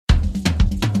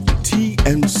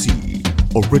NC,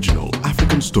 Original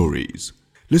African Stories.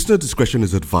 Listener discretion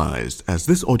is advised as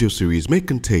this audio series may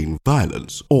contain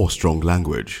violence or strong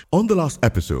language. On the last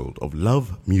episode of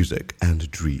Love, Music and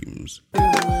Dreams.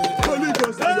 Holy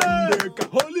Ghost, I am breaker.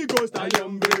 Holy Ghost, I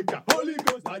am breaker. Holy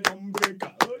Ghost, I am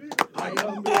breaker. I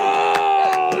am breaker.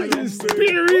 Oh, the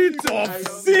spirit of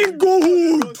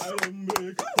singlehood.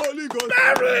 Holy Ghost,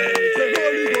 Mary!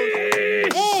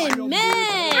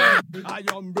 Amen. I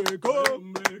am breaker.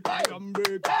 I am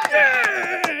breaker.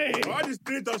 Yay! All the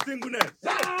spirit of singleness.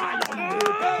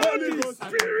 Holy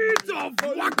Spirit of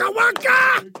Waka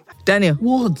Waka! Daniel.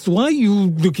 What? Why are you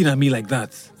looking at me like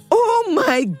that? Oh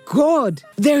my God!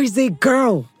 There is a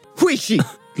girl. Who is she?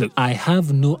 Look, I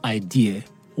have no idea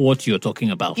what you're talking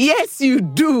about. Yes, you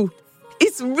do.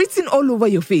 It's written all over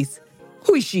your face.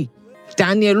 Who is she?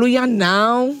 Daniel, Luya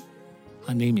now.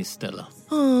 Her name is Stella.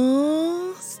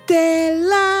 Oh,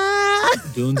 Stella.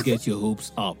 Don't get your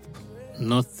hopes up.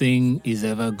 Nothing is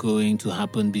ever going to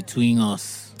happen between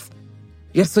us.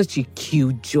 You're such a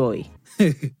cute joy.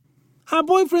 Her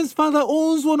boyfriend's father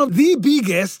owns one of the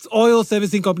biggest oil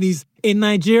servicing companies in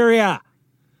Nigeria.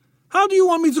 How do you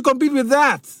want me to compete with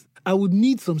that? I would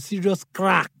need some serious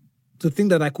crack to think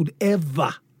that I could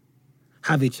ever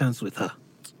have a chance with her.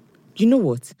 You know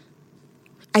what?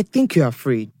 I think you're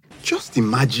afraid. Just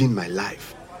imagine my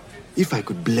life if I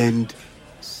could blend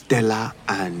Stella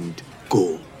and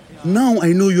gold. Now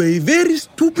I know you're a very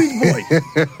stupid boy.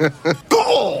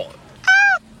 God!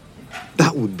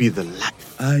 That would be the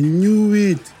life. I knew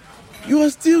it. You are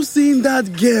still seeing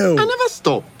that girl. I never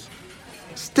stopped.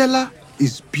 Stella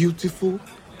is beautiful,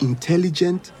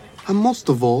 intelligent, and most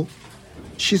of all,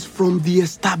 she's from the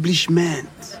establishment.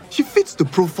 She fits the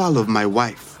profile of my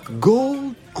wife.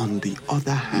 Gold, on the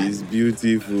other hand, He's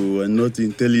beautiful and not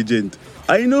intelligent.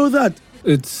 I know that.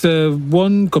 It's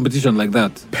one competition like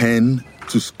that. Pen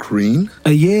to screen?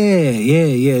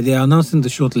 Yeah. They're announcing the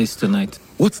shortlist tonight.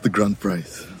 What's the grand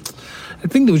prize? I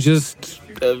think they'll just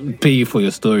pay you for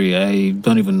your story. I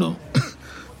don't even know.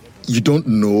 You don't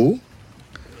know?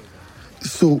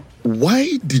 So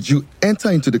why did you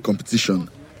enter into the competition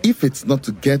if it's not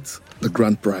to get the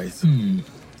grand prize?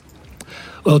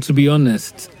 Well, to be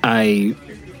honest, I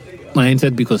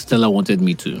entered because Stella wanted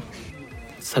me to.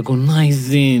 It's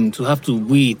agonizing to have to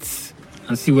wait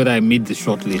and see whether I made the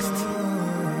shortlist.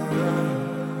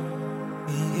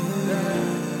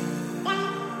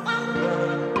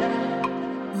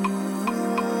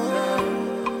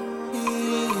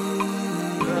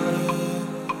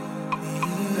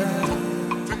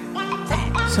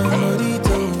 Somebody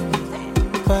told me,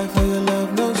 fight for your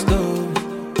love, no stone.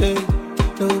 Hey,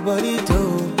 nobody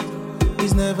told,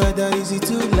 it's never that easy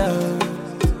to love.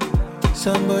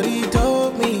 Somebody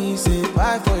told me, say,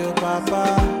 fight for your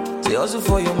papa. Say, also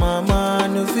for your mama,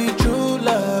 no fit true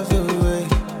love away.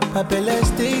 Happy, let's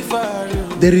stay far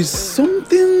away. There is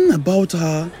something about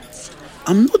her.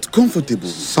 I'm not comfortable.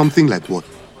 something like what?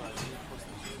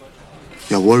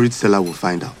 You're worried Stella will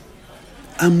find out.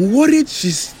 I'm worried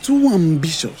she's too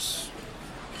ambitious.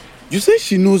 You say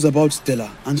she knows about Stella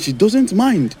and she doesn't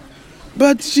mind.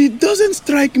 But she doesn't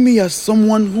strike me as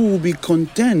someone who will be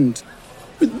content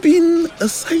with being a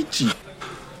side chick.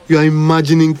 You are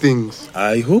imagining things.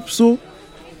 I hope so.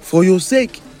 For your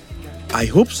sake, I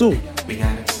hope so. We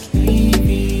gotta leave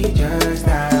it just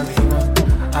how we want.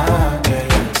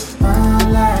 My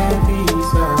life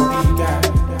is all we got.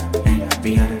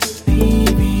 We gotta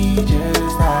leave it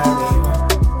just how we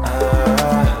want.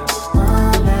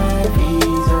 My life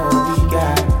is all we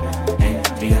got.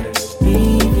 We gotta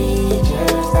leave it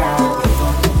just how we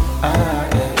want.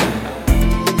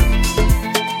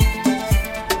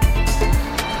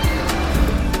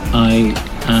 I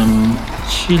am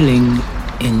chilling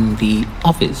in the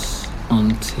office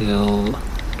until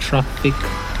traffic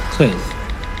clears.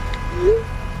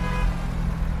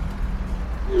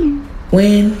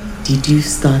 When did you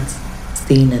start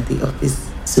staying at the office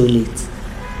so late?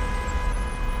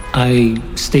 I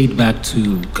stayed back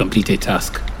to complete a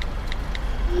task.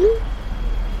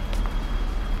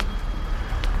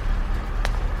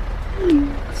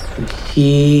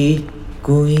 She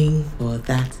going for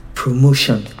that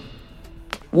promotion.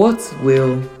 What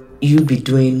will you be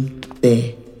doing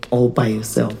there all by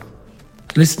yourself?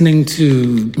 Listening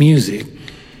to music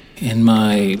in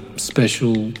my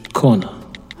special corner.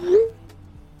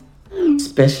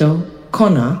 Special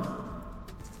corner?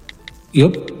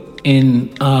 Yup,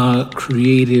 in our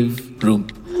creative room.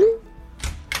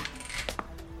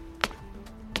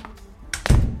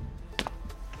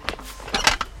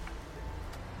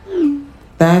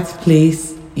 That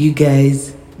place you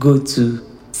guys go to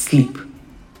sleep.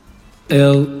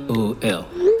 LOL.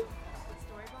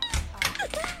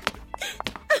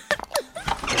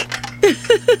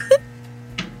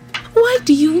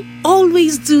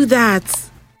 always do that?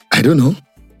 I don't know.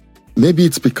 Maybe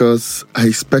it's because I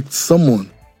expect someone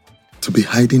to be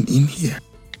hiding in here.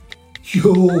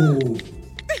 Yo,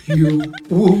 you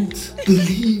won't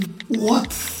believe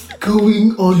what's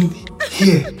going on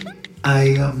here.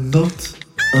 I am not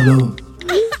alone.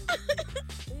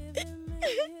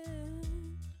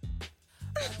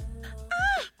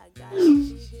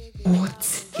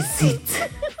 What is it?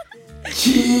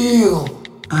 Chill.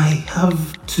 I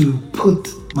have to put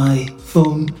my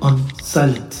phone on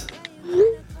silent.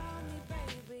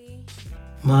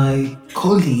 My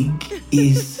colleague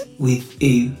is with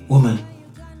a woman.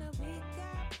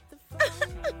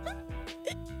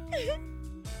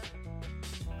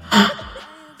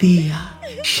 They are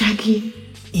shagging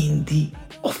in the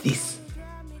office.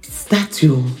 Is that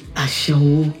your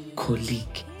Ashawo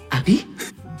colleague, Abi?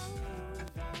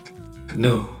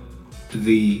 No,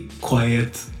 the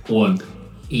quiet one,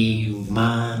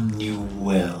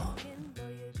 Emmanuel.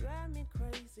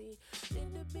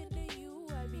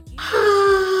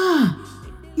 Ah,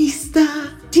 Mr.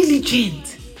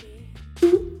 Diligent.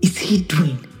 Who is he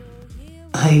doing?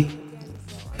 I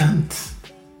can't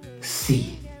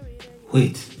see.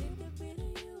 Wait.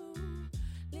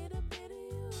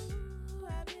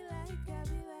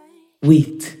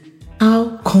 Wait,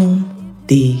 how come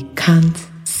they can't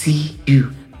see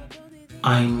you?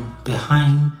 I'm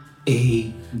behind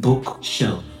a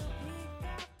bookshelf.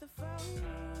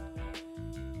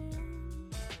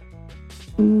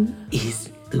 Who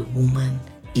is the woman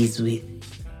he's with?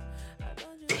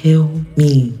 Tell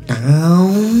me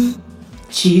now.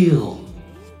 Chill.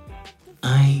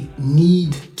 I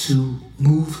need to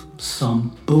move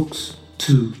some books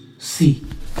to see.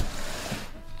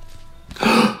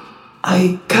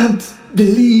 I can't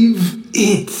believe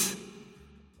it.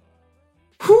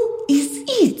 Who is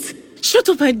it? Shut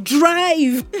up and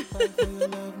drive.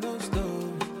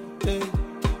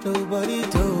 Nobody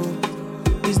told.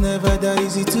 It's never that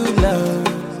easy to love.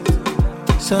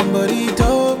 Somebody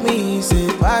told me, say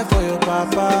bye for your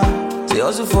papa. Say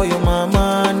also for your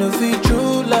mama. No fit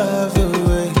true love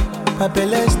away. Papa,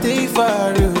 let's stay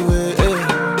far away.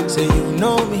 Say you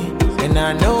know me, and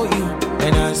I know you.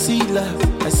 And I see love,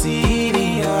 I see it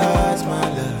in your eyes, my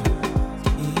love.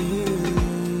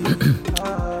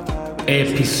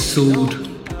 Episode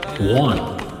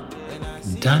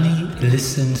 1. Danny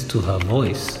listened to her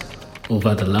voice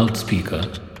over the loudspeaker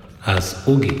as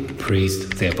Ogie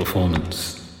praised their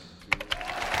performance.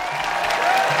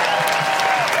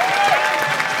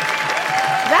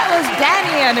 That was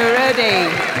Danny and Erode,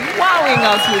 wowing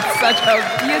us with such a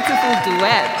beautiful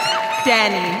duet.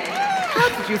 Danny, how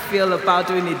did you feel about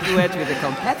doing a duet with a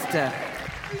competitor?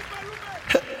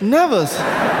 Nervous.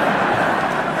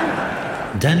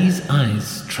 Danny's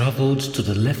eyes traveled to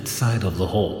the left side of the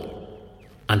hall.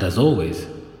 And as always,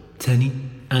 Tenny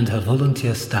and her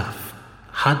volunteer staff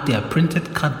had their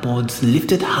printed cardboards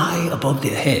lifted high above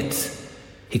their heads.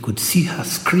 He could see her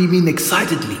screaming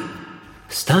excitedly.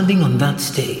 Standing on that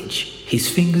stage, his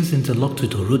fingers interlocked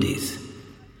with Orode's,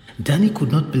 Danny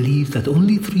could not believe that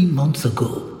only 3 months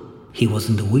ago, he was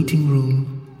in the waiting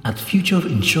room at Future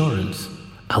Insurance,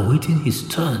 awaiting his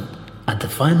turn at the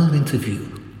final interview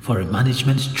for a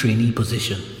management trainee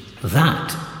position.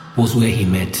 That was where he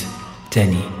met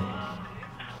Tenny.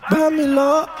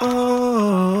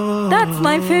 That's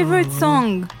my favorite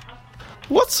song.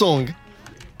 What song?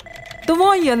 The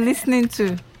one you're listening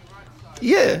to.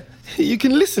 Yeah, you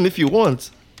can listen if you want.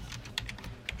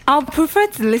 I'll prefer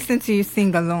to listen to you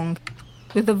sing along.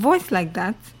 With a voice like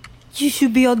that, you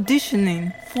should be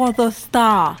auditioning for the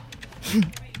star.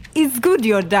 It's good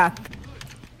you're dark.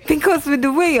 Because with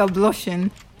the way you're blushing,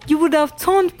 you would have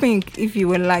turned pink if you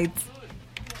were light.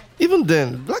 Even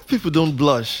then, black people don't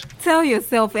blush. Tell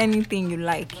yourself anything you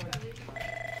like.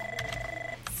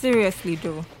 Seriously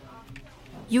though,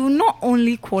 you will not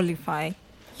only qualify,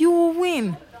 you will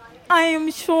win. I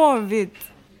am sure of it.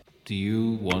 Do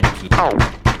you want to...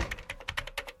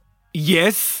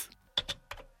 Yes?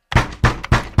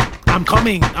 I'm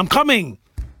coming.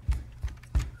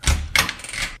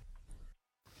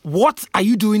 What are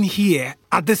you doing here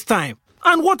at this time?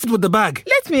 And what's with the bag?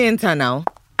 Let me enter now.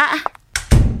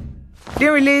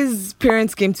 Derelay's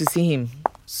parents came to see him,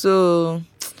 so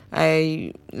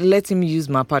I let him use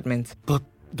my apartment. But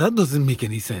that doesn't make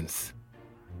any sense.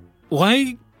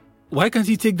 Why can't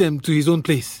he take them to his own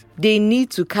place? They need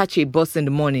to catch a bus in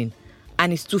the morning,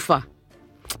 and it's too far.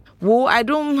 Whoa, I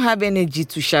don't have energy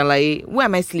to shalaye. Where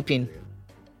am I sleeping?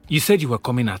 You said you were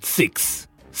coming at 6.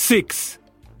 6.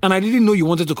 And I didn't know you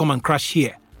wanted to come and crash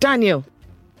here. Daniel,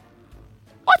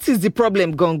 what is the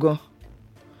problem, Gongo?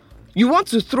 You want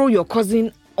to throw your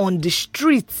cousin on the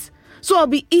streets So I'll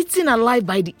be eaten alive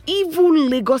by the evil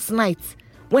Lagos night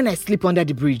when I sleep under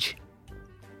the bridge.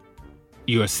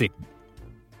 You are sick.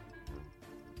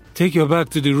 Take your bag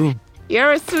to the room.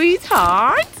 You're a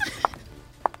sweetheart.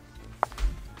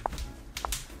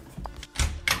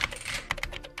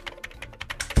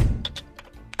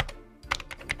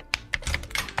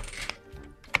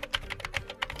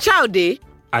 Chow day.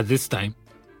 At this time,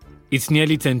 it's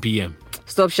nearly 10 p.m.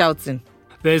 Stop shouting.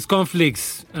 There's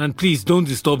conflicts, and please don't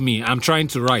disturb me. I'm trying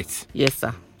to write. Yes,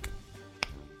 sir.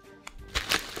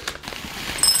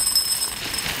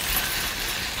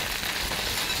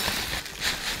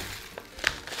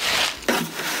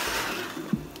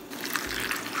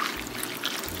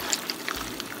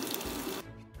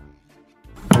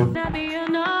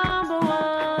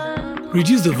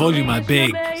 Reduce the volume, I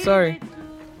beg. Sorry.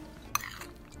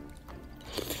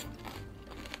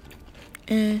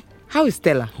 How is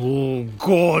Stella? Oh,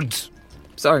 God.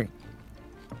 Sorry.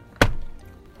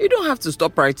 You don't have to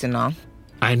stop writing now.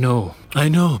 I know. I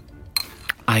know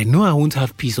I won't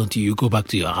have peace until you go back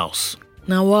to your house.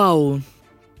 Now, wow.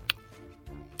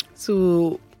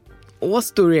 So, what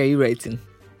story are you writing?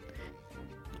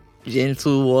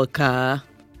 Gentle worker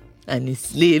and his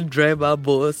slave driver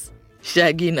boss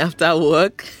shagging after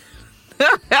work?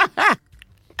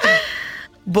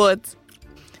 But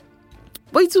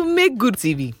it will make good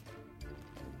TV.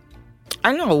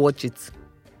 I know I'll watch it.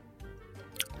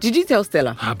 Did you tell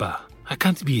Stella? Abba, I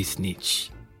can't be a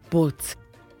snitch. But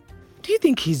do you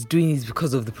think he's doing it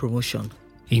because of the promotion?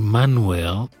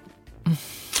 Emmanuel?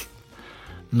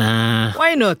 Nah.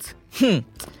 Why not? People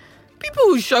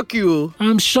will shock you.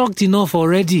 I'm shocked enough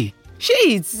already.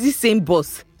 It's the same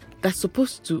boss that's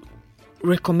supposed to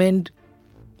recommend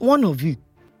one of you.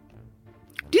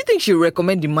 Do you think she'll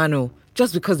recommend Emmanuel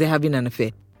just because they're having an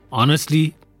affair?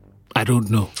 Honestly, I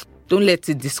don't know. Don't let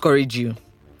it discourage you.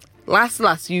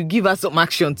 Last, you give her some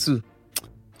action too.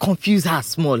 Confuse her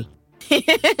small.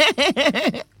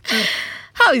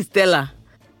 How is Stella?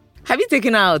 Have you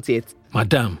taken her out yet?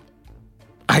 Madam,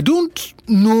 I don't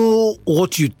know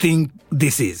what you think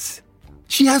this is.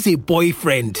 She has a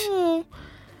boyfriend.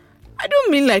 I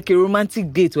don't mean like a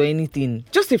romantic date or anything.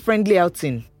 Just a friendly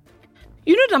outing.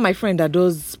 You know that my friend that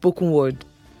does spoken word,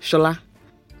 Shola,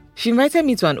 she invited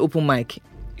me to an open mic.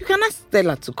 You can ask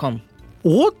Stella to come.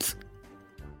 What?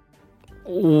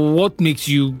 What makes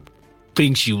you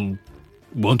think she'll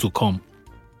want to come?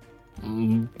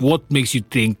 What makes you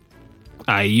think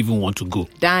I even want to go?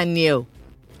 Daniel,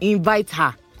 invite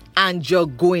her and you're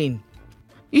going.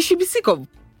 You should be sick of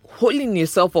holding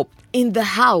yourself up in the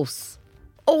house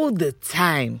all the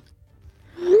time.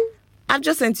 I've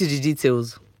just sent you the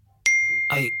details.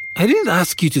 I didn't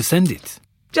ask you to send it.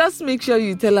 Just make sure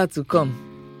you tell her to come.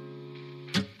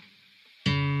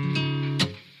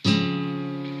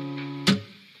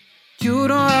 You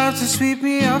don't have to sweep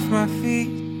me off my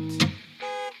feet.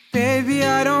 Baby,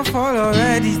 I don't fall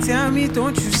already. Tell me,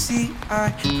 don't you see? I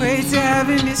pray to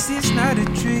heaven, this is not a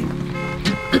dream.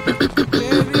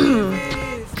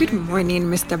 Good morning,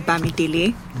 Mr.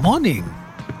 Bamidele. Morning.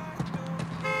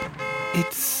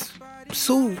 It's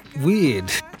so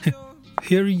weird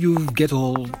hearing you get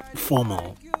all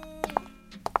formal,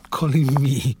 calling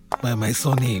me by my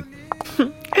surname.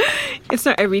 It's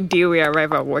not every day we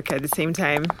arrive at work at the same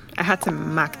time. I had to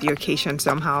mark the occasion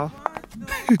somehow.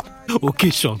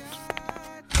 Occasion?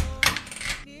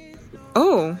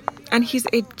 Oh, and he's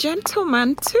a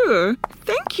gentleman too.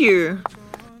 Thank you.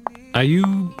 Are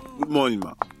you... Good morning,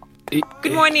 ma.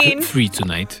 Good morning. Free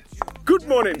tonight? Good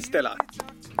morning, Stella.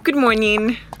 Good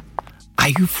morning. Are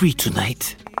you free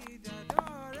tonight?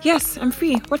 Yes, I'm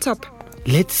free. What's up?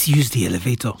 Let's use the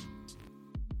elevator.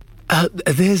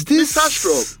 There's this... Miss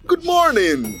Astro, good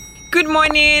morning. Good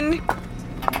morning.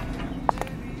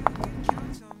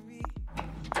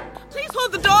 Please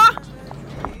hold the door.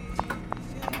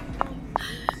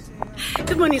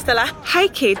 Good morning, Stella. Hi,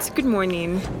 Kate. Good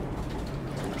morning.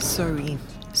 Sorry.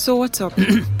 So what's up?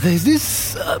 There's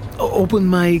this open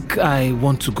mic I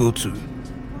want to go to.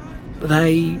 But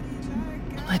I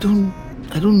don't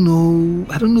know.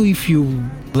 I don't know if you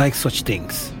like such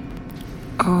things.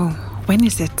 Oh, when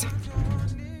is it?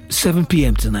 7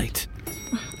 p.m. tonight.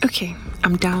 Okay,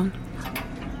 I'm down.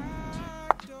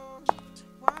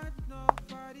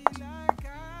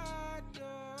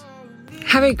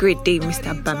 Have a great day,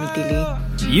 Mr. Bamidele.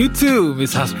 You too,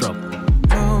 Miss Hastrop.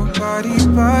 Nobody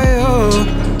by you.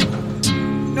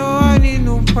 No, I need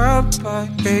no papa.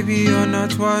 Baby, you're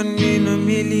not one in a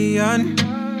million.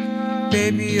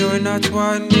 Baby, you're not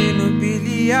one in a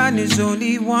billion. There's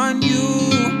only one you.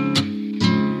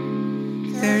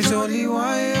 There's only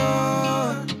one you.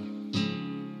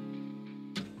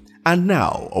 And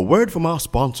now, a word from our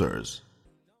sponsors.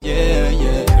 Yeah,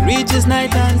 yeah. Reaches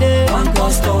night and day. One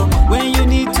custom. When you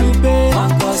need to pay.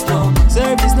 One custom.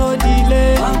 Service no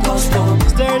delay. One custom.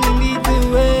 Sterling lead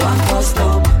the way. One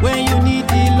custom. When you need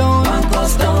the loan. One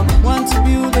custom. Want to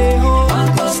build a home.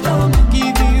 One custom.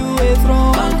 Give you a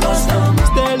throne. One custom.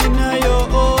 Sterling now your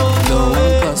own. No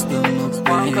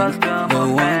one custom. No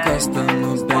one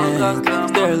custom.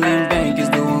 Sterling Bank is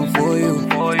the one for you.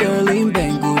 Sterling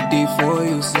Bank good day for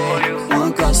you. So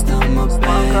one customer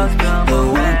bank. No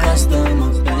one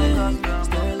customer bank.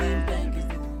 Sterling Bank is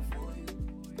the one for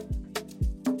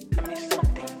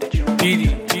you. Didi.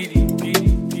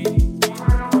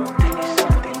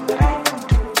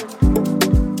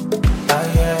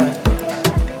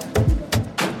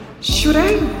 Should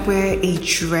I wear a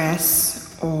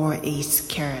dress or a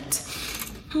skirt?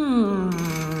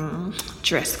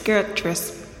 Dress,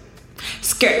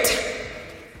 skirt.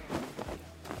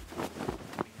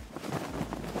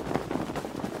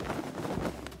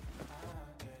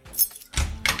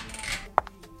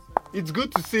 It's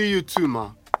good to see you too,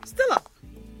 Ma. Stella,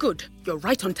 good. You're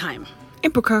right on time.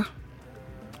 Ebuka,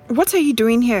 what are you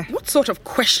doing here? What sort of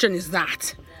question is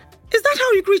that? Is that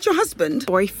how you greet your husband?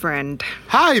 Boyfriend.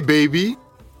 Hi, baby.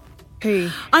 Hey.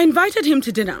 I invited him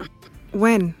to dinner.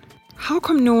 When? How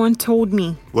come no one told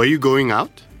me? Were you going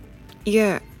out?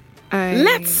 Yeah,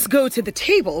 Let's go to the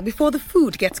table before the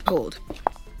food gets cold.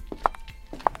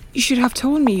 You should have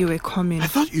told me you were coming. I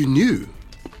thought you knew.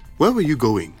 Where were you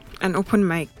going? An open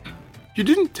mic. You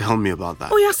didn't tell me about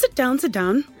that. Oh yeah, sit down.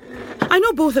 I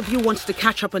know both of you wanted to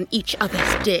catch up on each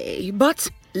other's day, but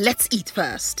let's eat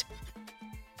first.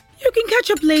 You can catch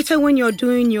up later when you're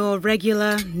doing your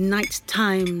regular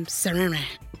nighttime serene.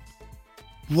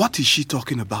 What is she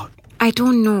talking about? I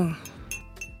don't know.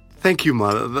 Thank you,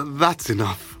 Ma. That's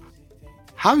enough.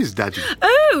 How is Daddy?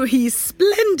 Oh, he's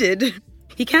splendid.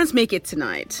 He can't make it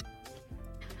tonight.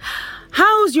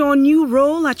 How's your new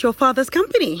role at your father's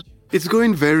company? It's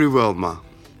going very well, Ma.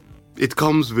 It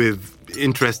comes with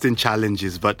interesting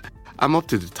challenges, but I'm up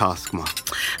to the task, Ma.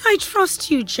 I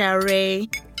trust you, Jerry.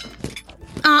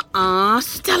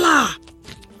 Stella!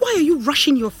 Why are you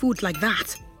rushing your food like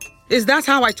that? Is that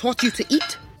how I taught you to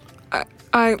eat?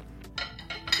 I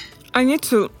need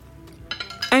to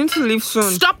leave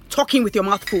soon. Stop talking with your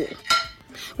mouth full.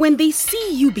 When they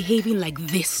see you behaving like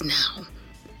this now,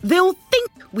 they'll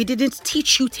think we didn't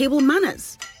teach you table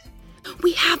manners.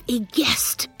 We have a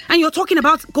guest, and you're talking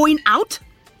about going out?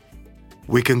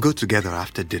 We can go together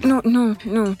after dinner. No,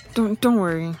 don't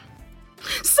worry.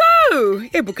 So,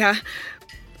 Ebuka,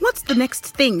 what's the next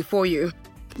thing for you?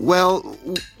 Well,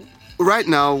 right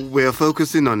now we're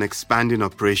focusing on expanding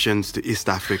operations to East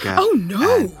Africa. Oh,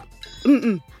 no.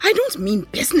 I don't mean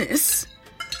business.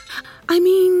 I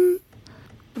mean,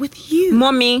 with you.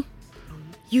 Mommy.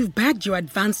 You've bagged your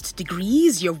advanced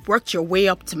degrees, you've worked your way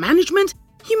up to management.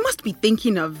 You must be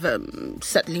thinking of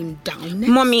settling down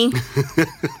next. Mommy.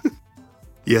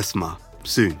 Yes, Ma.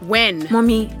 Soon. When?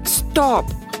 Mommy, stop.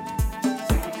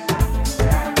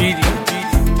 Didi.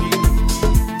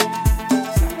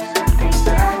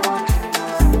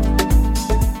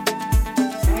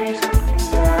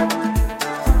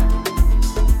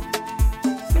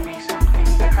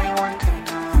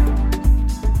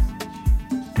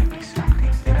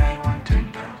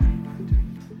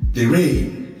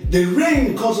 The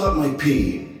rain calls out my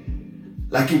pain,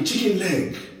 like a chicken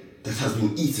leg that has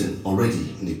been eaten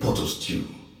already in a pot of stew.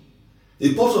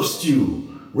 A pot of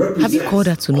stew represents. Have you called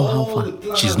her to know how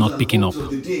far? She's not picking up.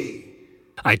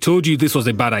 I told you this was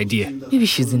a bad idea. Maybe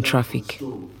she's in traffic.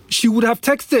 She would have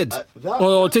texted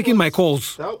or taken my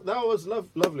calls. That was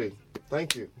lovely.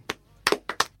 Thank you.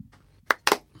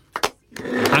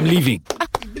 I'm leaving.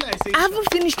 I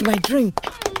haven't finished my drink.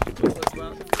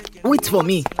 Wait for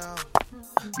me.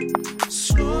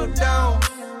 Slow down.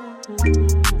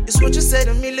 It's what you said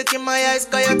to me. Look in my eyes,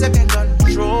 cause you're taking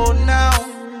control now.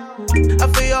 I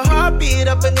feel your heartbeat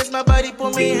up against my body.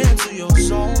 Put me into your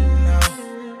zone now.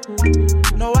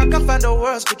 No, I can't find the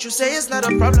words, but you say it's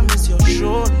not a problem. It's your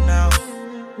show now.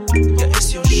 Yeah,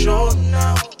 it's your show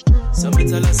now. So me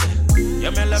tell us,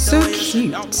 So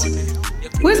cute.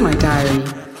 Where's my diary?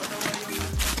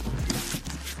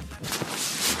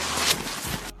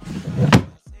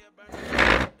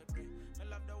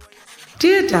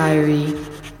 Dear diary,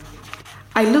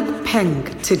 I look peng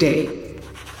today.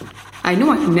 I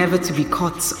know I'm never to be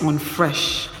caught on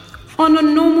fresh, on a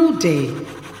normal day.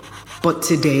 But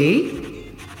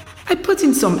today, I put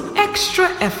in some extra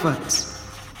effort.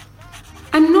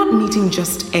 I'm not meeting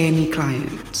just any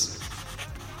client.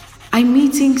 I'm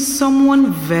meeting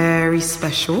someone very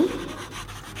special.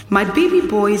 My baby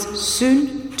boy's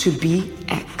soon to be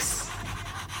X.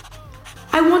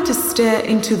 I want to stare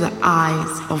into the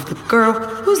eyes of the girl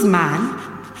whose man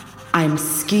I'm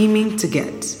scheming to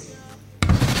get.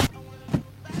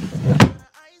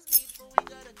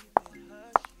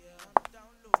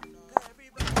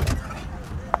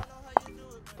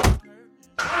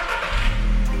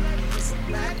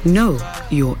 Know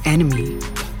your enemy.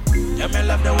 Yeah, me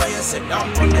love the way you sit down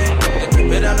on it. You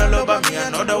keep it on all over me. I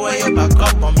know the way you back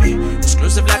up on me.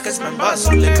 Exclusive like it's my boss.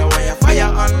 So lick away your fire,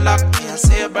 unlock me. I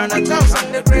say you burn a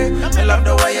 1,000 degrees. Me love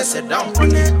the way you sit down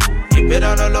on it. Keep it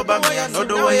on all over me. I know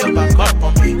the way you back up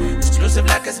on me. Exclusive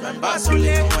like it's my boss. So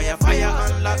lick away your fire,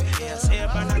 unlock me. I say you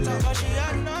burn a 1,000. She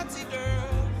a naughty girl.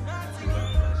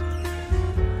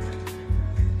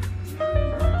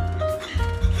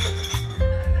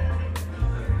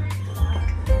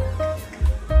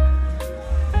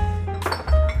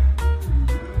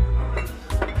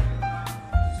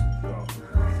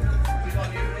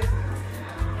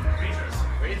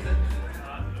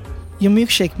 Your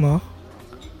milkshake, Ma.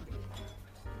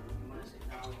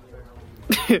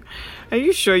 Are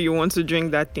you sure you want to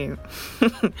drink that thing?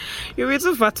 You're way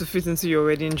too fat to fit into your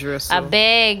wedding dress. So. I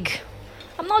beg.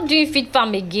 I'm not doing fit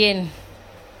farm again.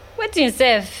 Waiting,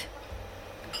 Seth.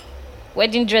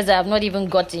 Wedding dress I have not even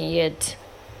gotten yet.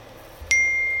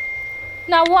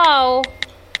 Now, wow.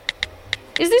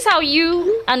 Is this how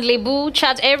you and Lebu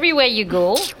chat everywhere you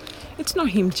go? It's not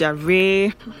him,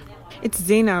 Jare. It's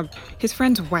Zainab, his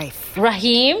friend's wife.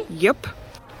 Raheem? Yep.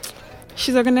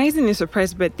 She's organizing a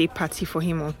surprise birthday party for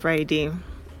him on Friday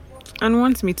and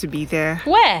wants me to be there.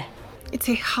 Where? It's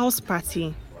a house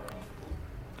party.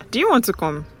 Do you want to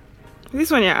come?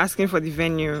 This one you're asking for the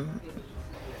venue.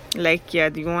 Like you're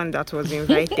the one that was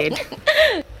invited.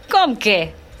 Come,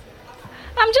 Ke.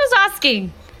 I'm just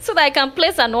asking so that I can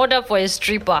place an order for a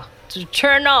stripper to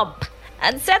turn up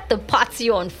and set the party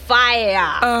on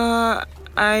fire.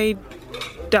 I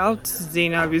doubt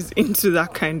Zainab is into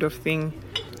that kind of thing.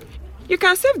 You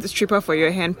can save the stripper for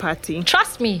your hen party.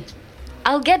 Trust me,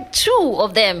 I'll get 2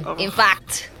 of them, in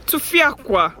fact. To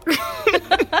fiakwa.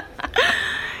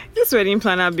 This wedding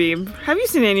planner, babe. Have you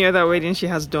seen any other wedding she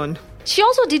has done? She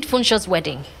also did Funsho's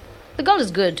wedding. The girl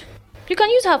is good. You can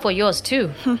use her for yours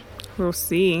too. We'll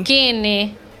see.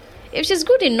 Kini, if she's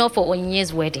good enough for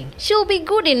Onye's wedding, she'll be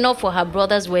good enough for her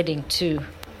brother's wedding too.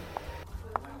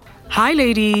 Hi,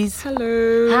 ladies.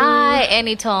 Hello. Hi,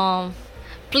 Annie Tom.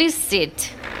 Please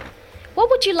sit. What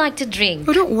would you like to drink?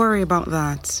 Oh, don't worry about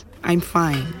that. I'm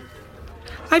fine.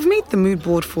 I've made the mood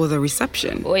board for the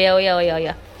reception. Oh,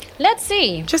 yeah. Let's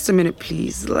see. Just a minute,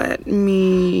 please. Let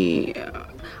me...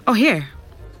 Oh, here.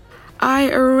 I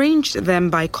arranged them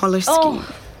by color scheme.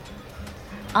 Oh,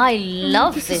 I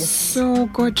love this. So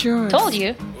gorgeous. Told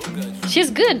you. She's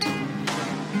good.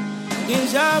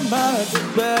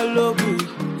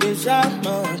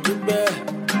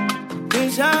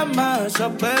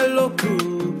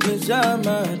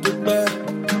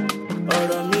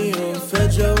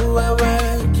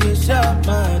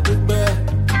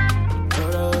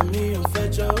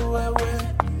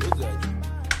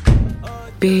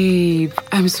 Babe,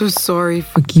 I'm so sorry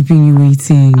for keeping you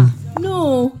waiting.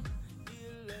 No.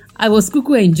 I was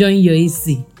enjoying your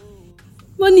AC.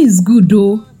 Money is good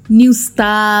though. New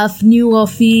staff, new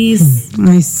office.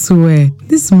 I swear,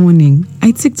 this morning,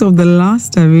 I ticked off the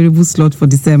last available slot for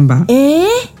December.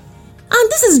 And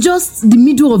this is just the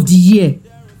middle of the year.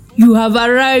 You have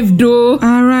arrived though.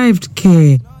 Arrived,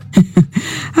 K.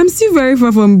 I'm still very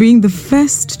far from being the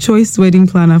first choice wedding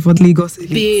planner for Lagos.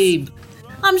 Babe,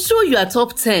 I'm sure you are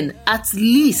top 10 at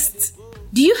least.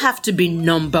 Do you have to be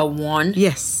number 1?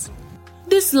 Yes.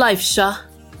 This life, Sha.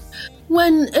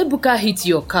 When Ebuka hit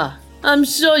your car, I'm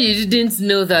sure you didn't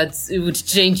know that it would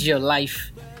change your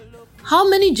life. How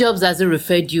many jobs has it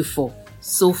referred you for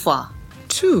so far?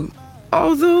 2.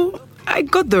 Although I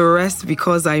got the rest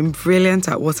because I'm brilliant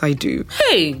at what I do.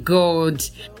 Hey God,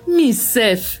 me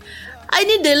Seth, I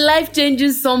need a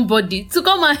life-changing somebody to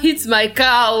come and hit my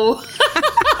car.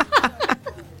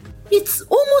 It's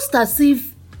almost as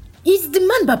if it's the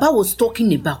man Baba was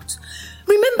talking about.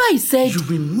 Remember he said... You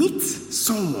will meet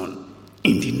someone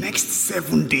in the next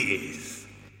 7 days.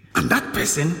 And that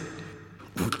person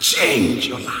will change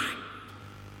your life.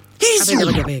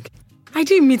 I beg. I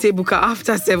didn't meet Ebuka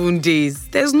after 7 days.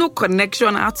 There's no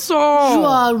connection at all. You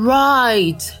are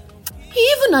right. He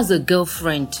even has a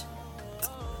girlfriend.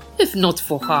 If not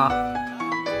for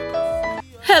her.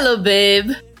 Hello,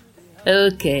 babe.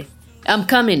 Okay, I'm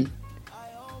coming.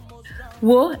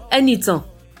 Whoa, anytime.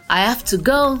 I have to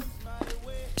go.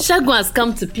 Shagun has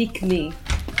come to pick me.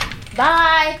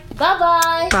 Bye.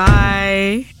 Bye-bye.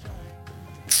 Bye.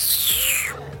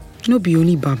 No be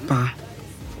only Baba.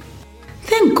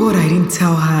 Thank God I didn't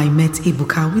tell her I met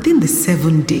Ebuka within the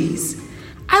 7 days.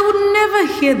 I would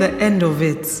never hear the end of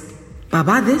it.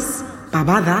 Baba this,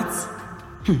 Baba that.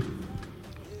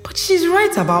 But she's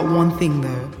right about one thing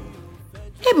though.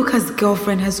 Ebuka's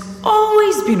girlfriend has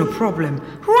always been a problem,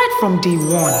 right from day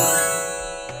one.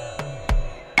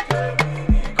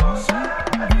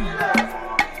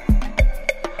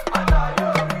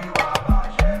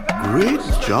 Great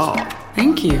job.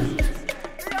 Thank you.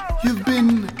 You've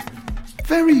been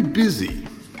very busy.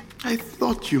 I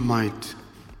thought you might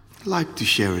like to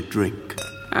share a drink.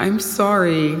 I'm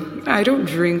sorry. I don't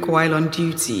drink while on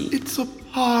duty. It's a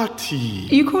party.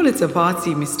 You call it a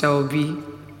party, Mr. Obi.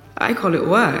 I call it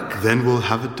work. Then we'll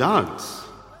have a dance.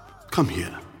 Come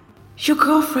here. Your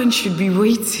girlfriend should be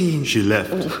waiting. She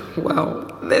left. Oh,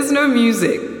 well, there's no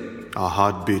music. Our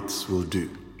heartbeats will do.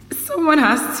 Someone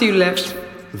has to left.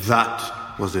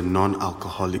 That was a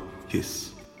non-alcoholic kiss.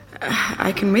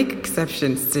 I can make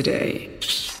exceptions today.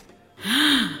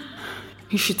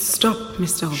 You should stop,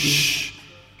 Mr. Obi. Shh.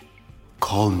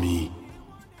 Call me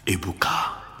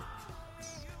Ebuka.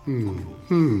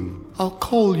 I'll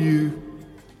call you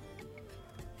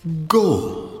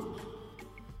Go.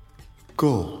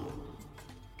 Go.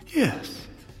 Yes.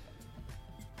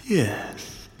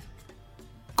 Yes.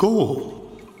 Go.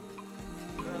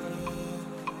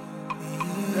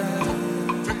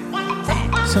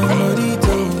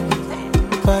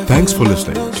 Thanks for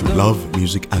listening to Love,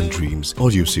 Music and Dreams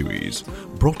audio series,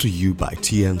 brought to you by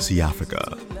TNC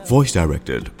Africa. Voice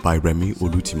directed by Remy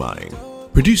Olutimai.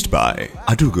 Produced by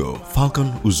Adugo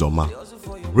Falcon Uzoma.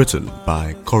 Written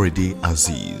by Korede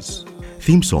Aziz.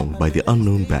 Theme song by The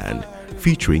Unknown Band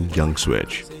featuring Young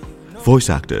Switch. Voice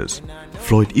actors: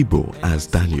 Floyd Igbo as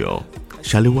Daniel,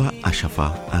 Shaliwa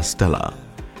Ashafa as Stella,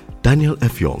 Daniel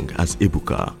F. Young as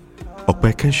Ebuka,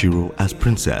 Okpe Kenshiro as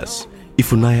Princess,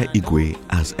 Ifunaya Igwe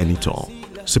as Enito.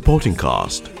 Supporting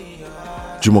cast: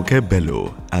 Jumoke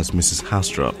Bello as Mrs.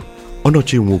 Hastrup,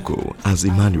 Onoche Nwoko as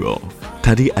Emmanuel,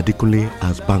 Tadi Adekunle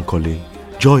as Bankole,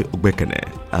 Joy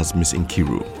Ogbekene as Miss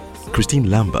Nkiru, Christine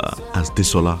Lamba as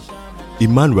Desola,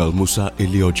 Emmanuel Musa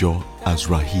Eliojo as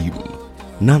Raheem,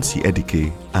 Nancy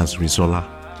Edike as Rizola,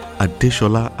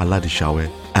 Adeshola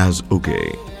Aladishawe as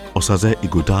Oge, Osaze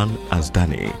Igodan as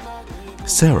Dani,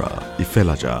 Sarah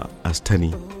Ifelaja as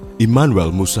Tenny,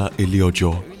 Emmanuel Musa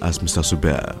Eliojo as Mr.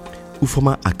 Suber,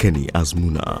 Ufoma Akeni as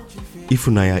Muna,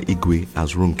 Ifunaya Igwe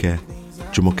as Runke,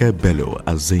 Jumoke Bello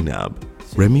as Zainab,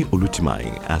 Remy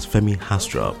Olutimai as Femi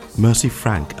Hastrup, Mercy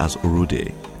Frank as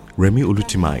Orode, Remy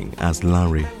Olutimai as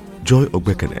Lanre, Joy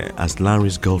Ogbekene as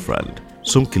Lanre's girlfriend,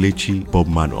 Somkilechi Bob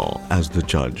Manuel as the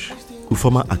judge,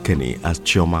 Ufoma Akeni as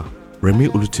Chioma, Remy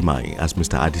Olutimai as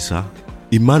Mr. Adisa,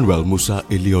 Emmanuel Musa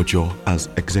Eliojo as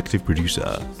executive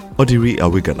producer, Odiri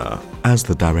Awigana as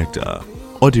the director,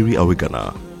 Odiri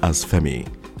Awigana as Femi,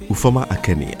 Ufoma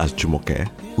Akeni as Jumoke,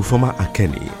 Ufoma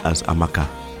Akeni as Amaka,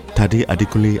 Tade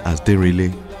Adekunle as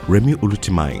Derele, Remy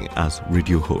Olutimai as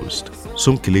radio host,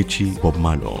 Somkilechi Bob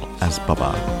Manuel as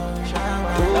Baba.